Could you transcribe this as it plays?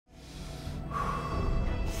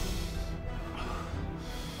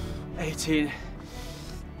18,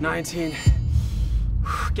 19.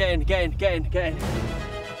 Get in.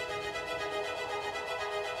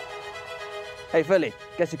 Hey, Philly,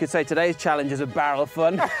 guess you could say today's challenge is a barrel of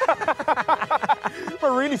fun.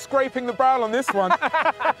 We're really scraping the barrel on this one.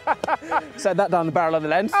 Set that down the barrel of the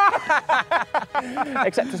lens.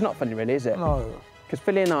 Except it's not funny, really, is it? No. Because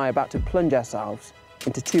Philly and I are about to plunge ourselves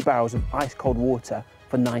into 2 barrels of ice-cold water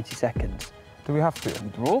for 90 seconds. Do we have to?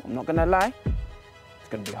 Draw, I'm not going to lie. It's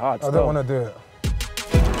going to be hard. I don't want to do it.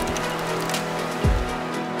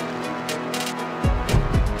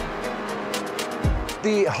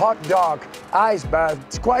 The hot dog ice bath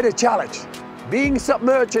is quite a challenge. Being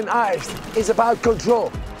submerged in ice is about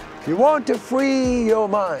control. If you want to free your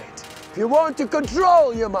mind, if you want to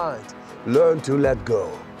control your mind, learn to let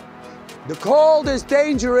go. The cold is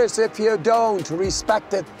dangerous if you don't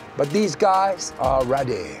respect it, but these guys are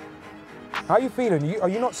ready. How are you feeling? Are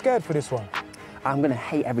you not scared for this one? I'm going to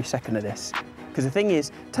hate every second of this. Because the thing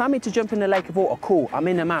is, tell me to jump in the lake of water, cool, I'm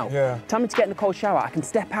in, I'm out. Yeah. Tell me to get in the cold shower, I can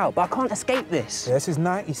step out, but I can't escape this. Yeah, this is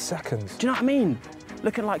 90 seconds. Do you know what I mean?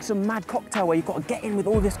 Looking like some mad cocktail where you've got to get in with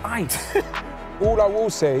all this ice. All I will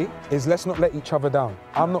say is let's not let each other down.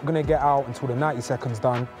 I'm not going to get out until the 90 seconds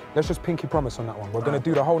done. Let's just pinky promise on that one. We're going to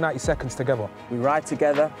do the whole 90 seconds together. We ride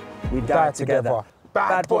together, we die together.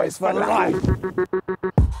 Bad boys for life.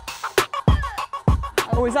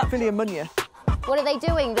 Oh, is that Philly and Munya? What are they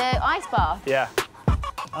doing? The ice bath? Yeah.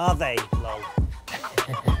 Are they? Lol.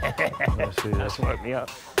 That's woke me up.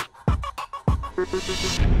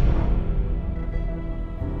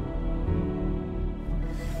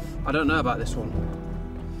 I don't know about this one.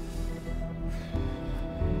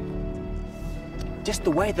 Just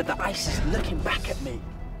the way that the ice is looking back at me,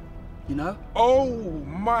 you know? Oh,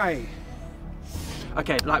 my.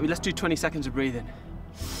 Okay, like, let's do 20 seconds of breathing.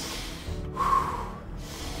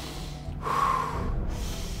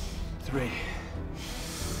 3.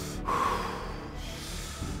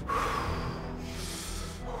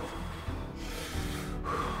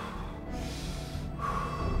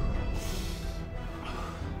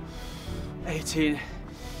 18,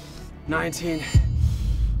 19.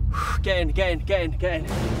 Get in.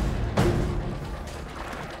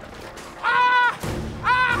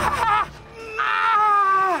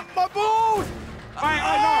 My balls!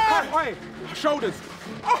 Wait, shoulders.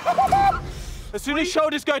 As soon as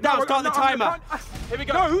shoulders go down, start the timer. Here we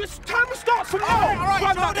go. No, the timer starts from now. All right,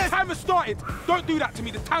 Right, shoulders. the timer started. Don't do that to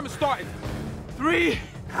me. The timer started. 3, 2,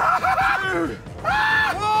 1.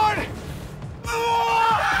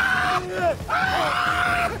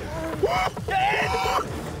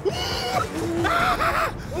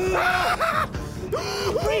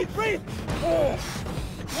 Breathe.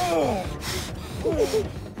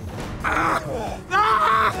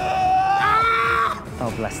 Oh,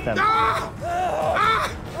 bless them.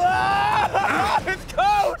 It's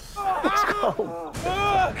cold. It's cold.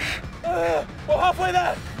 We're halfway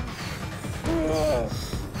there.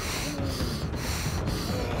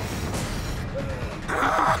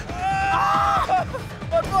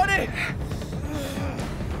 My body.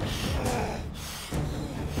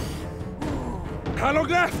 How long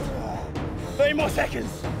left? 30 more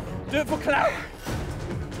seconds. Do it for clout.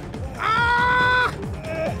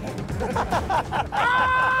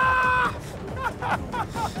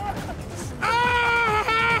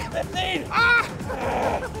 15.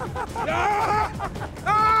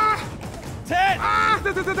 10.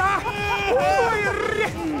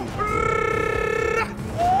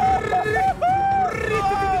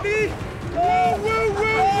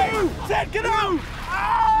 Get out!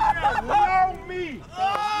 Allow me!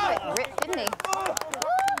 Ripped, didn't he?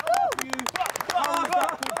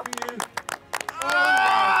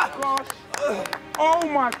 Oh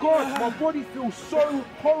my God, my body feels so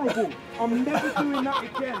horrible. I'm never doing that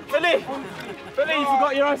again. Philly, you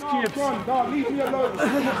forgot your ice cubes. No, leave me alone.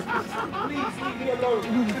 Please leave me alone.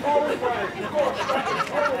 It's horrifying.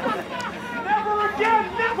 Never again,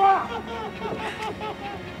 never!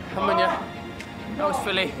 Munya, that was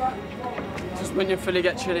Philly. Just Munya and Philly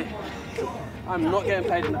get chilly. I'm not getting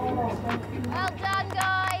paid enough. Well done,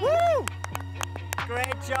 guys. Woo!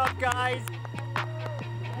 Great job, guys.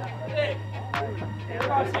 Hey,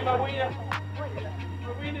 see my wiener? My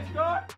wiener's gone.